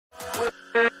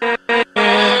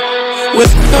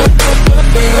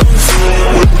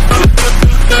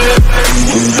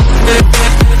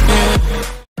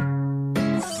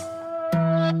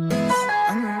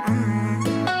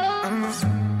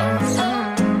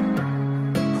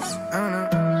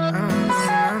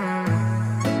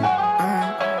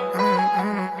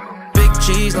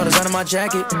No design on my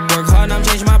jacket. Work hard and I'm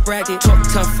changing my bracket. Talk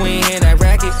tough, we ain't hear that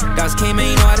racket. Guys came and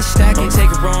you know how to stack it. Take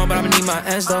it wrong, but I'ma need my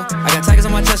ends though. I got tigers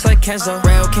on my chest like Kenzo.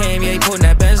 Rail came, yeah, he putting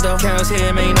that Benz though. Carol's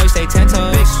here, man, you know he stay 10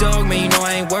 toes. Big dog, man, you know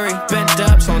I ain't worried. Bent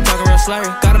up, so I'm talking real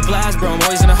slurry. Got a blast, bro, I'm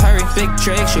always in a hurry. Big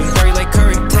Drake, shooting dirty like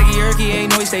Curry. Take a yerky, yeah, you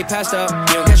know he stay passed up.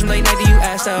 You don't catch him late night, you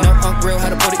asked out. No real, how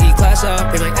to put the E-class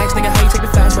up. They like, X nigga, how you take the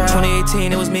fast ride?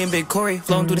 2018, it was me and Big Corey.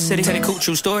 Flowing through the city, said it cool,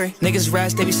 true story. Niggas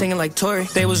rats, they be singing like Tory.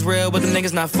 They was real, but them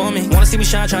niggas not for me. Wanna see me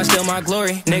shine, tryna steal my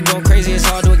glory. Nigga going crazy, it's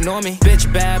hard to ignore me. Bitch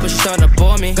bad, but she starting to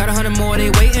bore me. Got 100 more, they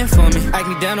waiting for me.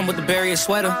 Acne denim with the barrier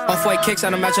sweater. Off-white kicks, I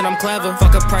don't match and I'm clever.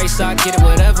 Fuck a price, I get it,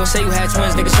 whatever. Say you had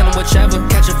twins, nigga, send them whichever.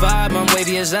 Catch a vibe, I'm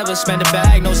wavy as ever. Spend a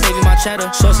bag, no saving my cheddar.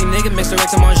 Saucy nigga, mix the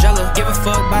Rex and Margiela. Give a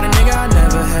fuck by the nigga I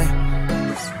never had.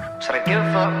 Said I give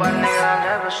a fuck by the nigga I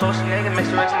never. Saucy nigga, mix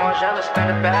the Rex and Margiela. Spend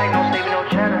a bag, no saving no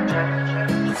cheddar.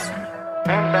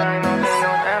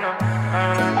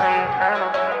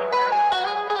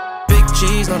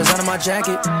 G's, no design on my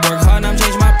jacket. Work hard and I'm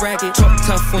changing my bracket. Talk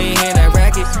tough, we ain't hear that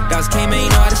racket. Guys came and you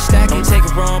know how to stack it. Take it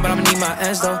wrong, but I'ma need my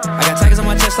ends though. I got tigers on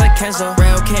my chest like Kenzo.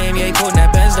 Rail came, yeah, he putting that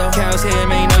Benz though. Carol's here,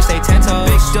 man, you know he stay 10 toes.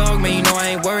 Big dog, man, you know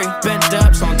I ain't worried. Bent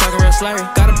up, so I'm talking real slurry.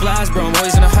 Got a blast, bro, I'm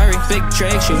always in a hurry. Big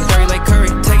Drake, shooting dirty like Curry.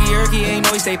 Take a yerky, yeah, you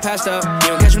know he stay passed up.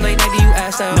 You don't catch him late night, you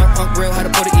asked out. No real, how to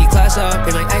put the E-class up.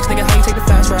 They like, X nigga, how you take the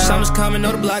fast ride? Summer's coming,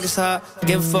 know the block is hot. I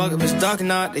give a fuck if it's dark or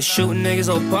not. They shooting niggas,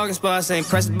 old parking spots. Ain't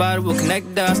pressed about it, we'll connect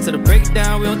the dots to the break it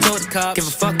down, we don't talk to cops. Give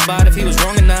a fuck about if he was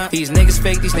wrong or not. These niggas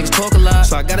fake, these niggas talk a lot.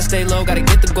 So I gotta stay low, gotta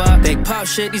get the guap. They pop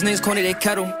shit, these niggas corny, they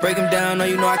kettle. Break them down, no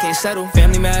you know I can't settle.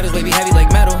 Family matters, baby heavy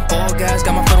like metal. All gas,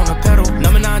 got my foot on the pedal.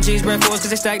 Number 9 G's, bread fours cause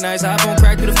they stack nice. Hop on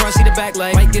crack through the front, see the back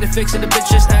light. Might get it fixed and the bitch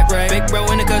just act right. Big bro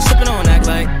in the cut, sippin' on act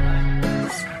like.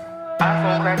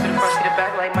 iPhone crack through the front, see the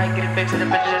back light. Might get it fixed and the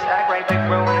bitch just act right. Big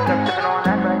bro in the cut, sippin' on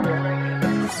act right.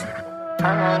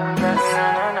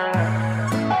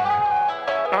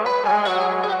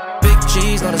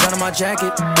 G's, no design on my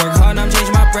jacket. Work hard and I'm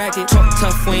changing my bracket. Talk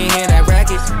tough, we ain't hear that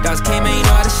racket. Guys came and you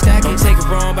know how to stack it. Take it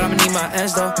wrong, but I'ma need my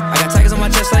ends though. I got tigers on my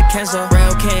chest like Kenzo.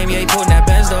 Rail came, yeah, he putting that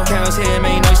Benz though. Carol's here,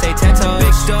 man, you know he stay 10 toes.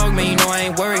 Big dog, man, you know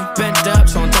I ain't worried. Bent up,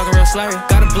 so I'm talking real slurry.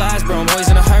 Got a blast, bro, I'm always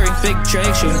in a hurry. Big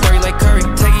Drake, shooting dirty like Curry.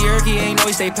 Take a yerky, yeah, you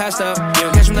know he stay passed up. You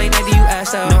don't catch him late night, you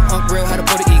asked out. No real, how to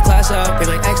put the E-class up.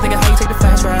 They like, X nigga, how you take the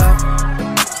fast ride?